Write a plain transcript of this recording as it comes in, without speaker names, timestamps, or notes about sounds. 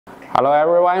Hello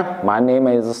everyone, my name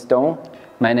is Stone.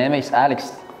 My name is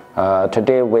Alex.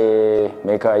 Today we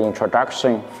make an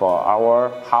introduction for our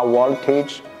high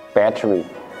voltage battery.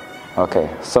 Okay,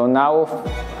 so now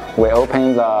we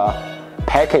open the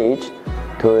package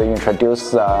to introduce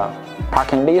the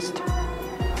packing list.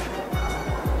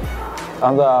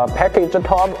 On the package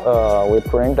top, we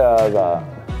print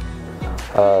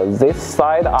this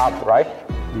side up, right?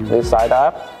 This side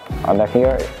up, and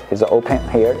here is open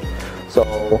here. So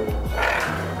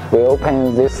we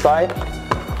open this side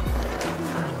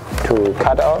to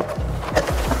cut out.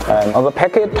 And on the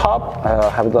package top,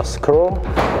 have the screw.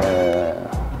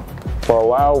 For a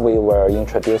while, we will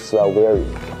introduce the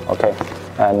wiring. Okay,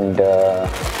 and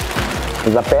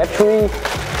the battery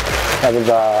has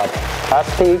the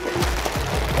plastic,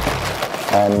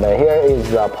 and here is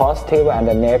the positive and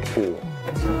the negative.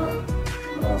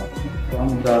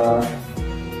 From the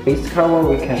base cover,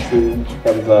 we can see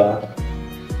have the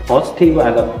positive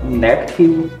and the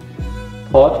negative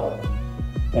port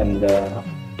and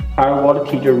high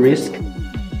voltage risk.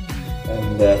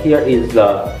 And here is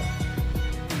the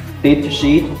data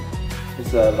sheet.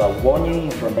 It's the warning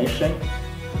information.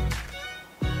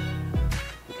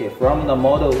 Okay, from the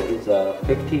model is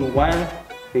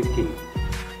 5150.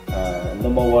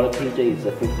 Normal voltage is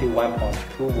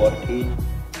 51.2 voltage.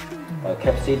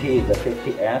 Capacity is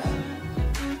 50S.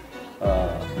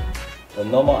 The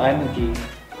normal energy is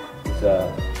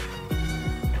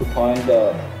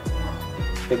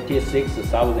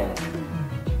 2.56,000,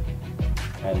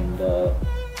 and the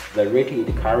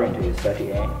rated current is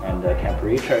 38, and the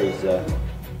temperature is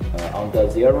under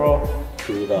 0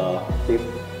 to the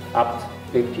up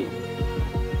to 50.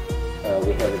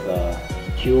 We have the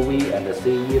QV and the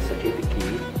CE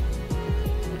certificate.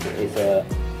 It's a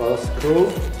for screw.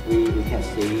 We can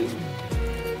see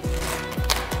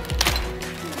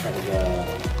the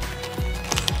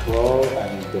screw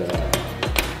and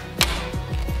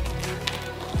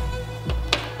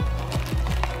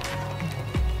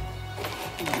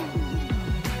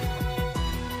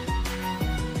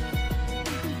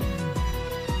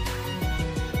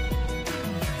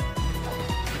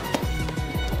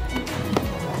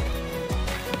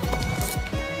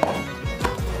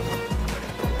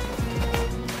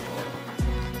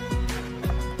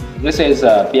this is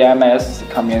a BMS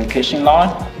communication line.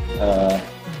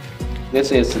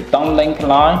 This is downlink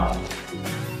line.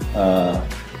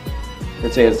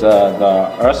 This is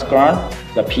the earth ground,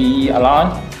 the PE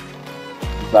line,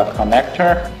 the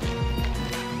connector,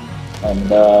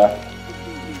 and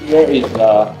here is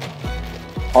the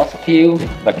positive,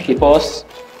 the cables,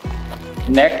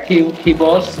 negative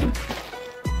cables,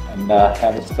 and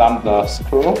have some the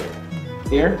screw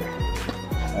here,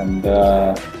 and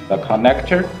the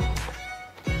connector.